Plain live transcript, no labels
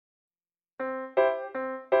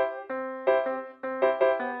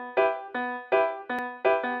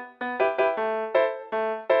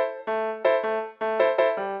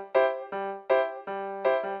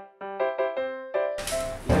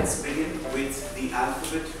the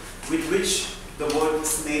alphabet with which the word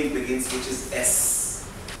snail begins, which is S.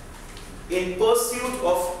 In pursuit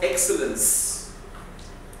of excellence,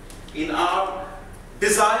 in our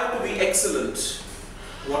desire to be excellent,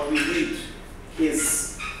 what we need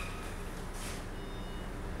is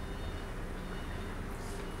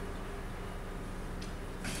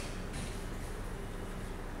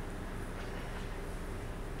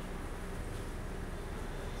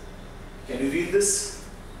can you read this?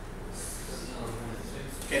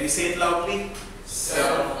 Can you say it loudly?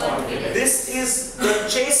 Self-confidence. This is the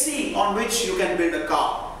chassis on which you can build a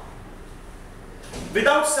car.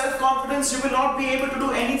 Without self-confidence, you will not be able to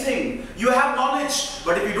do anything. You have knowledge,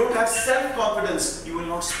 but if you don't have self-confidence, you will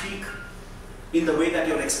not speak in the way that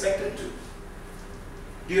you're expected to.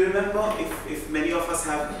 Do you remember if many of us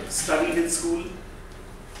have studied in school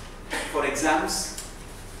for exams,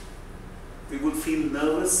 we would feel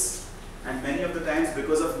nervous, and many of the times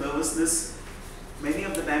because of nervousness, many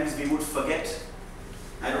of the times we would forget.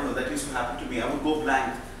 I don't know, that used to happen to me. I would go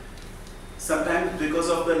blank. Sometimes because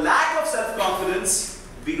of the lack of self-confidence,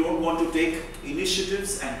 we don't want to take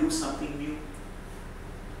initiatives and do something new.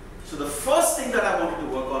 So the first thing that I wanted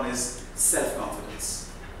to work on is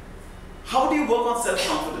self-confidence. How do you work on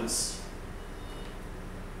self-confidence?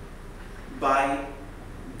 By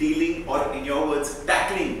dealing, or in your words,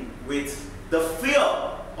 tackling with the fear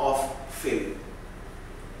of failure.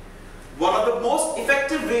 One of the most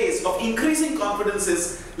effective ways of increasing confidence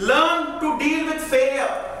is learn to deal with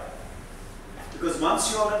failure. Because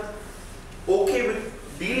once you are okay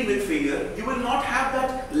with dealing with failure, you will not have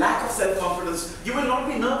that lack of self-confidence. You will not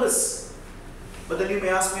be nervous. But then you may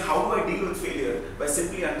ask me, how do I deal with failure? By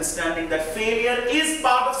simply understanding that failure is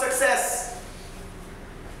part of success.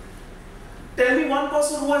 Tell me one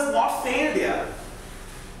person who has not failed yet.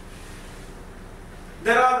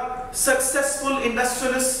 There are successful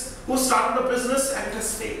industrialists who started a business and it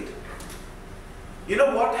has failed. You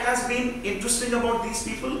know what has been interesting about these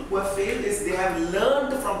people who have failed is they have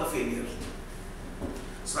learned from the failure.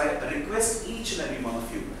 So I request each and every one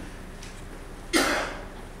of you,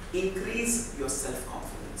 increase your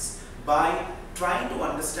self-confidence by trying to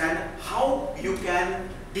understand how you can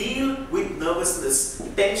deal with nervousness,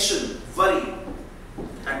 tension, worry.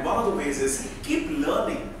 And one of the ways is keep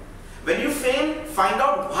learning. When you fail, find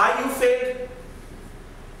out why you failed.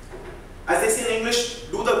 As they say in English,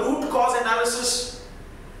 do the root cause analysis.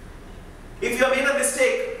 If you have made a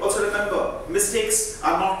mistake, also remember, mistakes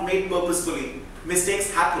are not made purposefully.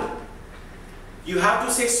 Mistakes happen. You have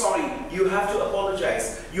to say sorry. You have to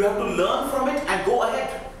apologize. You have to learn from it and go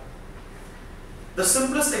ahead. The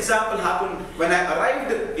simplest example happened when I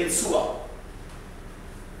arrived in Suva.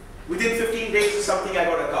 Within 15 days or something, I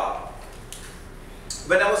got a car.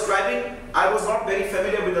 When I was driving, I was not very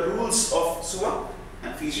familiar with the rules of Suva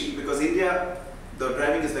and Fiji, because India, the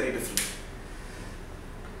driving is very different.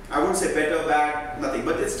 I wouldn't say better, bad, nothing,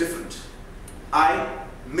 but it's different. I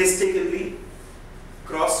mistakenly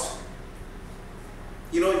crossed.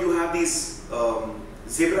 You know, you have these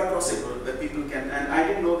zebra crossing where people can, and I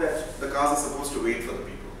didn't know that the cars are supposed to wait for the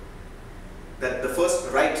people. That the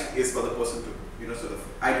first right is for the person to, you know, sort of,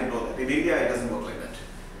 I didn't know that. In India, it doesn't work like that.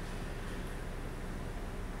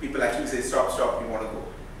 People actually say, stop, stop, you want to go.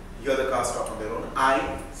 Here the car stopped on their own.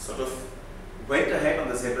 I sort of went ahead on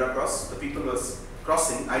the zebra cross. The people was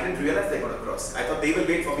crossing. I didn't realize they were going to cross. I thought they will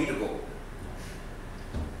wait for me to go.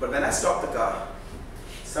 But when I stopped the car,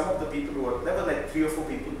 some of the people who were, there were like 3 or 4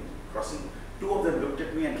 people crossing. 2 of them looked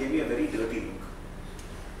at me and gave me a very dirty look.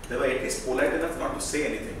 They were at least polite enough not to say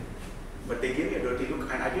anything. But they gave me a dirty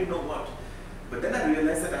look and I didn't know what. But then I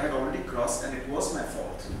realized that I had already crossed and it was my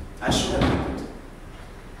fault. I should have done it.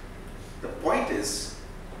 The point is,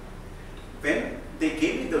 when they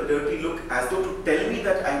gave me the dirty look as though to tell me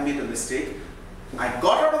that I made a mistake, I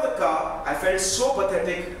got out of the car, I felt so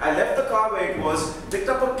pathetic, I left the car where it was, picked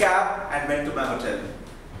up a cab and went to my hotel.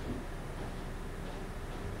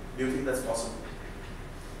 Do you think that's possible?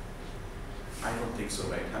 I don't think so,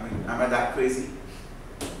 right? I mean, am I that crazy?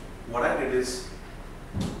 What I did is,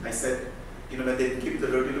 I said, you know, when they give me the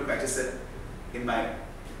dirty look, I just said, with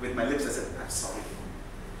my lips, I said, I'm sorry.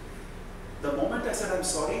 The moment I said I'm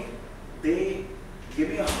sorry, they gave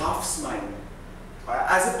me a half smile,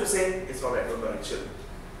 as if to say, it's all right, don't worry, chill.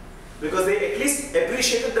 Because they at least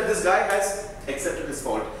appreciated that this guy has accepted his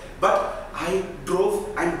fault. But I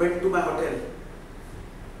drove and went to my hotel.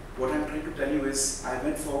 What I'm trying to tell you is, I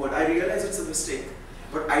went forward. I realized it's a mistake,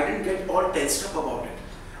 but I didn't get all tensed up about it.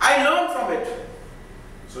 I learned from it.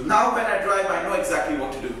 So now when I drive, I know exactly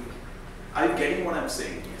what to do. Are you getting what I'm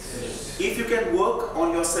saying? Yes. If you can work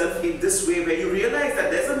on yourself in this way, where you realize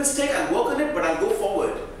that there's a mistake, I'll work on it, but I'll go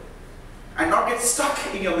forward and not get get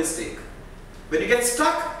stuck in your mistake. When you get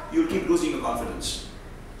stuck, you'll keep losing your confidence.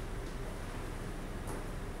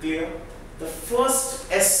 Clear? The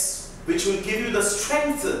first S, which will give you the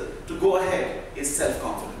strength to go ahead, is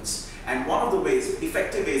self-confidence. And one of the ways,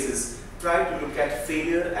 effective ways, is try to look at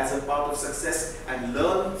failure as a part of success and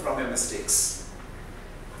learn from your mistakes.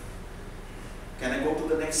 Can I go to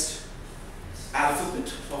the next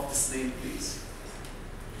alphabet of the SNAIL, please?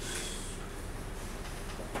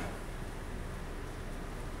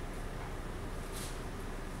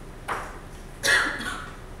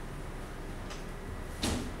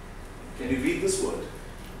 Can you read this word?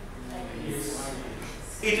 Yes.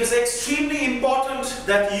 It is extremely important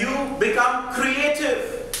that you become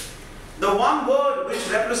creative. The one word which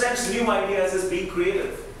represents new ideas is being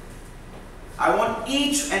creative. I want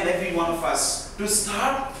each and every one of us to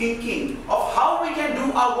start thinking of how we can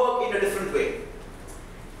do our work in a different way.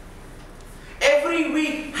 Every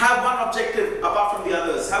week have one objective apart from the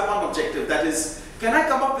others. Have one objective, that is, can I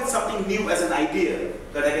come up with something new as an idea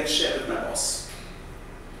that I can share with my boss?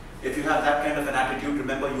 If you have that kind of an attitude,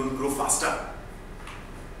 remember, you will grow faster.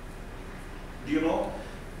 Do you know?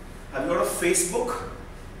 Have you heard of Facebook?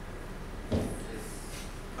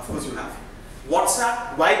 Of course you have.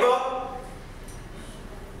 WhatsApp, Viber.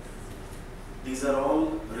 These are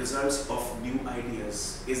all results of new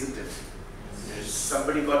ideas, isn't it? Yes.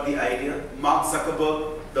 Somebody got the idea. Mark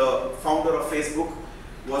Zuckerberg, the founder of Facebook,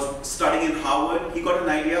 was studying in Harvard. He got an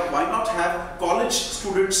idea. Why not have college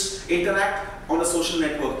students interact on a social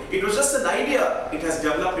network? It was just an idea. It has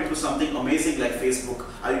developed into something amazing like Facebook.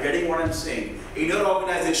 Are you getting what I'm saying? In your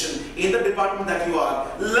organization, in the department that you are,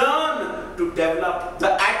 learn to develop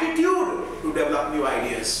the attitude to develop new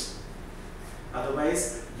ideas.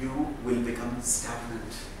 Otherwise, you will become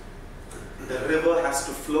stagnant. The river has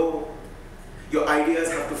to flow. Your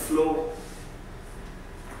ideas have to flow.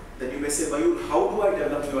 Then you may say, Mayur, how do I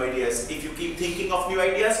develop new ideas? If you keep thinking of new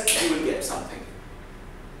ideas, you will get something.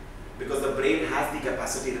 Because the brain has the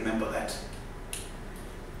capacity, remember that.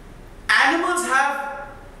 Animals have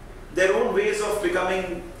their own ways of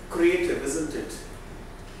becoming creative, isn't it?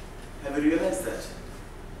 Have you realized that?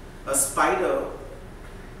 A spider,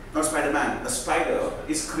 not Spider-Man, a spider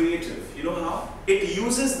is creative. You know how? It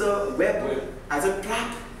uses the web as a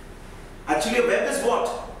trap. Actually, a web is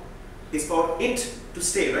what? It's for it to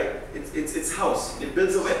stay, right? It's its house. It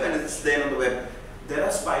builds a web and it's there on the web. There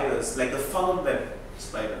are spiders, like the funnel web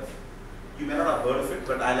spider. You may not have heard of it,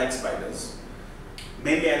 but I like spiders.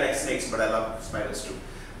 Maybe I like snakes, but I love spiders too.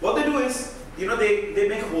 What they do is, you know, they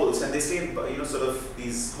make holes and they stay in, you know, sort of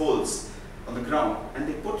these holes on the ground, and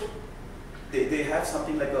they have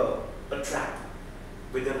something like a trap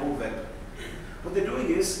with their own web. What they're doing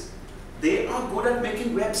is, they are good at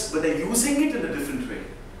making webs, but they're using it in a different way.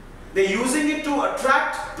 They're using it to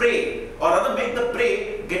attract prey, or rather make the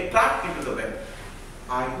prey get trapped into the web.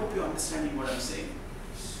 I hope you're understanding what I'm saying.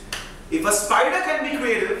 If a spider can be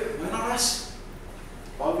creative, why not us?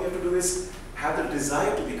 All we have to do is have the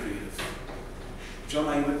desire to be creative. John,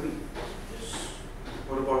 are you with me? Yes.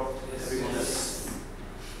 What about everyone else?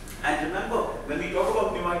 And remember, when we talk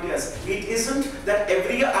about new ideas, it isn't that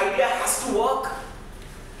every idea has to work.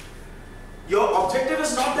 Your objective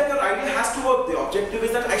is not that your idea has to work. The objective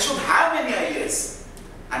is that I should have many ideas,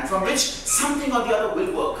 and from which something or the other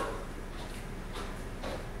will work.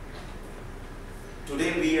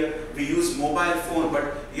 Today we use mobile phone,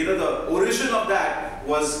 but you know the origin of that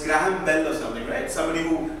was Graham Bell or something, right? Somebody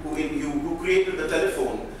who created the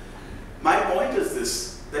telephone. My point is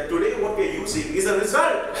this, that today what we are using is a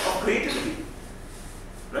result of creativity,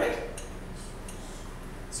 right?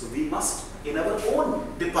 So we must, in our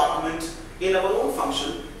own department, in our own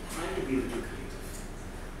function, try to be a little creative.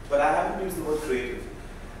 But I haven't used the word creative.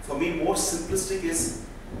 For me, more simplistic is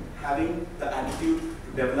having the attitude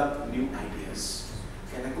to develop new ideas.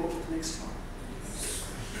 Can I go to the next one?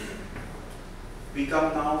 We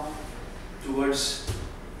come now towards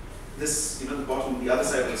this, you know, the bottom, the other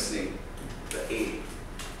side of the snake, the A.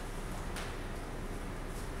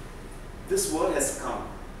 This word has come,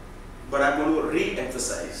 but I'm going to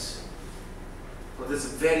re-emphasize, because this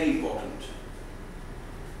is very important.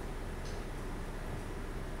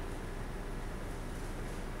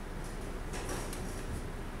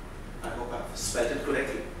 I hope I've spelled it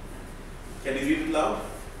correctly. Can you read it loud?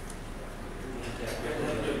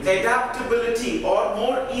 Adaptability, or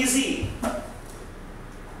more easy.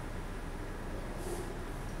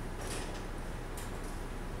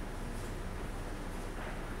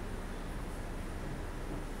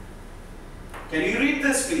 Can you read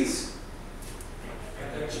this, please?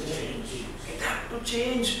 Adapt to change. Adapt to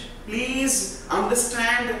change. Please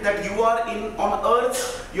understand that you are on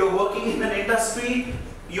earth, you're working in an industry,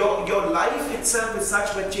 your life itself is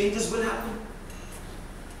such where changes will happen.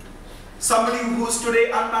 Somebody who is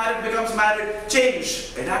today unmarried becomes married,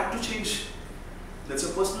 change, adapt to change. That's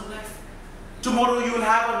your personal life. Tomorrow you will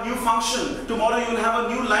have a new function, tomorrow you will have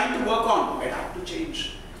a new line to work on, adapt to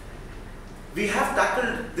change. We have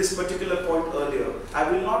tackled this particular point earlier.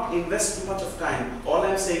 I will not invest too much of time. All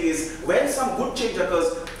I'm saying is, when some good change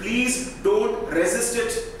occurs, please don't resist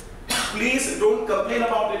it. Please don't complain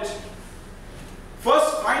about it.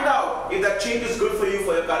 First, find out if that change is good for you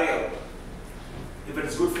for your career. If it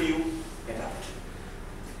is good for you, adapt.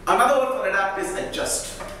 Another word for adapt is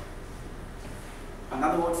adjust.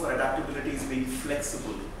 Another word for adaptability is being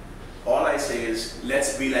flexible. All I say is,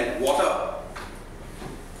 let's be like water.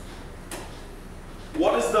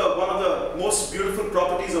 What is one of the most beautiful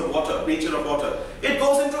properties of water, nature of water? It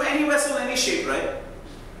goes into any vessel, any shape, right?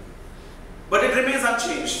 But it remains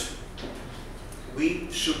unchanged. We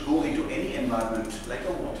should go into any environment like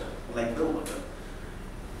the water.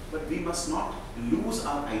 But we must not lose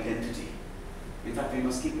our identity. In fact, we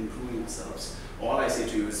must keep improving ourselves. All I say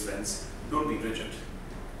to you is, friends, don't be rigid.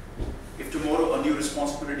 If tomorrow a new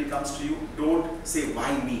responsibility comes to you, don't say,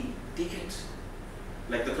 why me? Take it.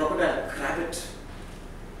 Like the crocodile, grab it.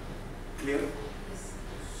 Clear? Yes.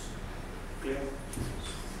 Clear?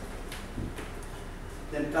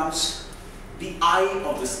 Then comes the I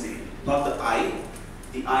of the snail. Not the I,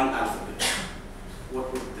 the I alphabet.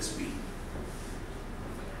 What would this be?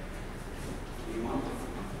 Anyone?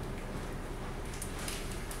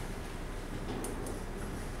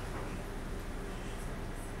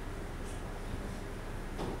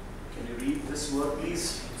 Can you read this word,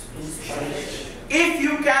 please? Inspiration. If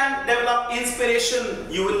you can develop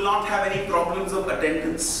inspiration, you will not have any problems of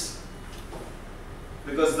attendance.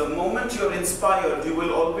 Because the moment you're inspired, you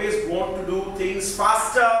will always want to do things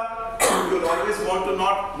faster. You will always want to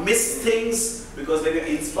not miss things. Because when you're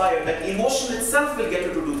inspired, that emotion itself will get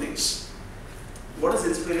you to do things. What is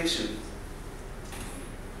inspiration?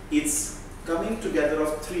 It's coming together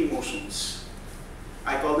of three emotions.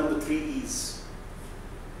 I call them the 3 E's.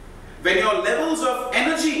 When your levels of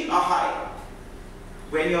energy are high,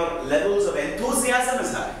 when your levels of enthusiasm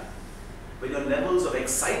is high, when your levels of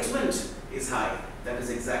excitement is high, that is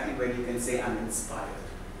exactly when you can say, I'm inspired.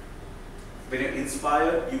 When you're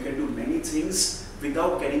inspired, you can do many things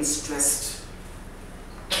without getting stressed.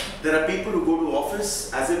 There are people who go to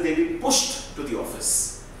office as if they've been pushed to the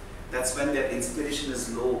office. That's when their inspiration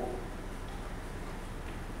is low.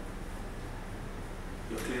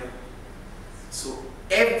 You're clear? So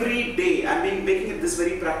every day, I'm making it this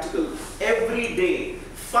very practical. Every day,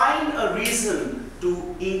 find a reason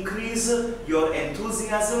to increase your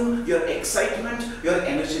enthusiasm, your excitement, your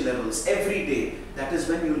energy levels. Every day. That is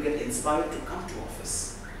when you will get inspired to come to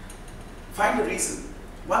office. Find a reason.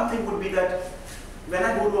 One thing would be that when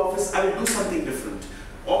I go to office, I will do something different.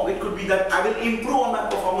 Or it could be that I will improve on my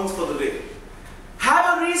performance for the day.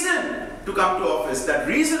 Have a reason to come to office. That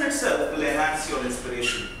reason itself will enhance your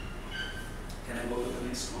inspiration. Can I go to the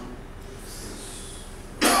next one?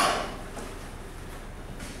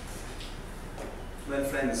 Well,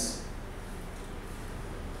 friends,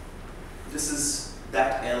 this is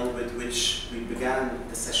that L with which we began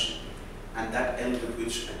the session, and that L with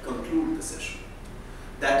which I conclude the session.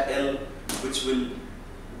 That L which will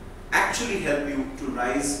actually help you to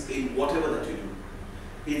rise in whatever that you do.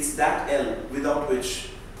 It's that L without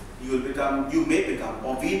which you may become,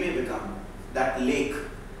 or we may become, that lake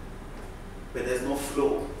where there's no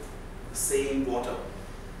flow, the same water.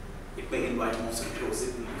 It may invite mosquitoes,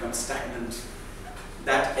 it will become stagnant.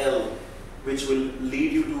 That L which will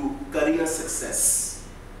lead you to career success.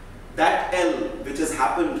 That L which has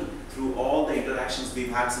happened through all the interactions we've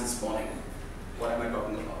had since morning. What am I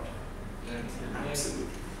talking about? Absolutely.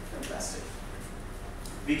 Fantastic.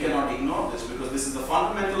 We cannot ignore this because this is the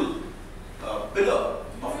fundamental pillar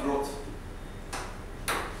of growth.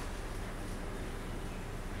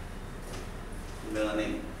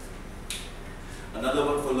 Learning. Another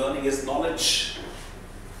word for learning is knowledge.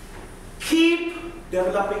 Keep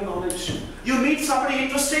developing knowledge. You meet somebody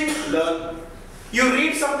interesting, learn. You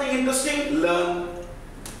read something interesting, learn.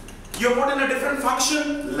 You're put in a different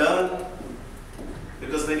function, learn.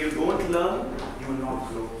 Because when you don't learn, you will not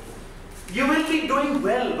grow. You will be doing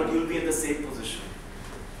well, but you'll be in the same position.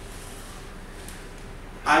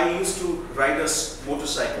 I used to ride a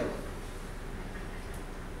motorcycle.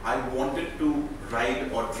 I wanted to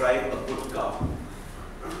ride or drive a good car.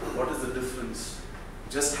 What is the difference?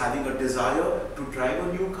 Just having a desire to drive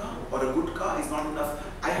a new car or a good car is not enough.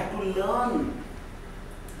 I had to learn.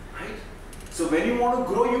 Right? So when you want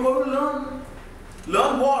to grow, you got to learn.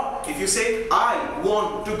 Learn what? If you say, I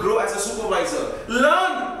want to grow as a supervisor,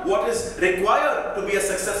 learn what is required to be a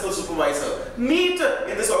successful supervisor. Meet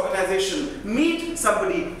in this organization, meet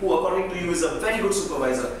somebody who according to you is a very good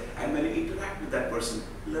supervisor. And when you interact with that person,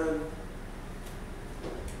 learn.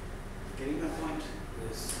 Getting my point?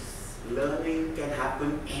 Yes. Learning can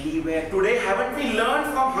happen anywhere. Today, haven't we learned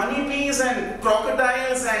from honeybees and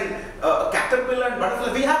crocodiles and caterpillar and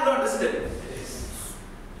butterfly? We have learned, isn't it? Yes.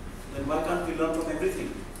 Then why can't we learn from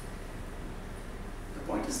everything? The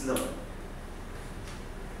point is learn.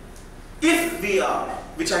 If we are,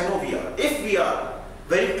 which I know we are, if we are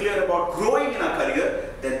very clear about growing in our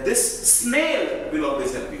career, then this snail will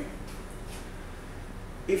always help you.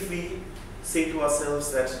 If we say to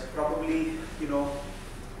ourselves that probably,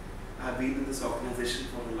 I've been in this organization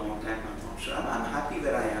for a long time, I'm not sure, I'm happy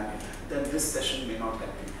where I am, then this session may not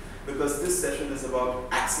help you. Because this session is about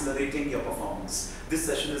accelerating your performance. This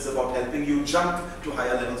session is about helping you jump to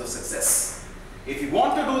higher levels of success. If you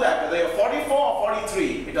want to do that, whether you're 44 or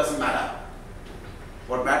 43, it doesn't matter.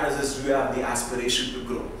 What matters is, do you have the aspiration to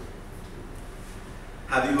grow?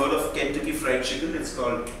 Have you heard of Kentucky Fried Chicken? It's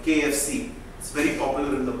called KFC. It's very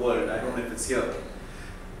popular in the world. I don't know if it's here.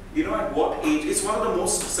 You know at what age? It's one of the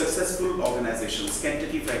most successful organizations,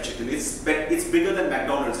 Kentucky Fried Chicken. It's bigger than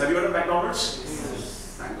McDonald's. Have you heard of McDonald's?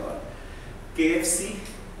 Yes. Thank God. KFC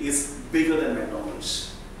is bigger than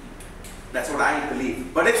McDonald's. That's what I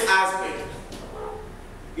believe. But it's as big.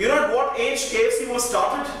 You know at what age KFC was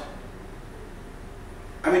started?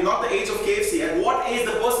 I mean, not the age of KFC. At what age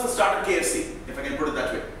the person started KFC, if I can put it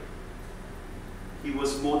that way? He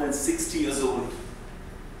was more than 60 years old.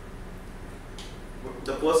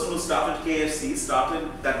 The person who started KFC started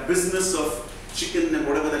that business of chicken and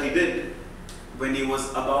whatever that he did when he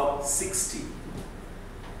was about 60.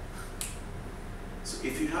 So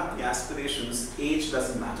if you have the aspirations, age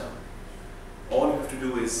doesn't matter. All you have to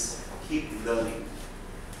do is keep learning.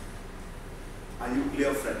 Are you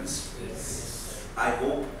clear, friends? Yes. I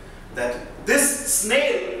hope that this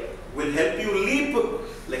snail will help you leap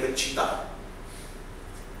like a cheetah.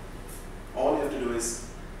 All you have to do is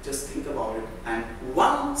just think about it and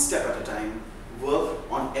one step at a time work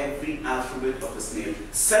on every alphabet of the snail.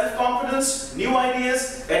 Self-confidence, new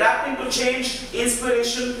ideas, adapting to change,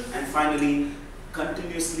 inspiration, and finally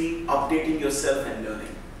continuously updating yourself and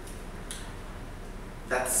learning.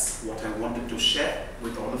 That's what I wanted to share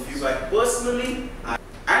with all of you. I personally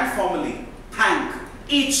and formally thank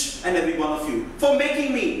each and every one of you for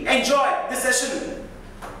making me enjoy this session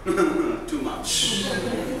too much.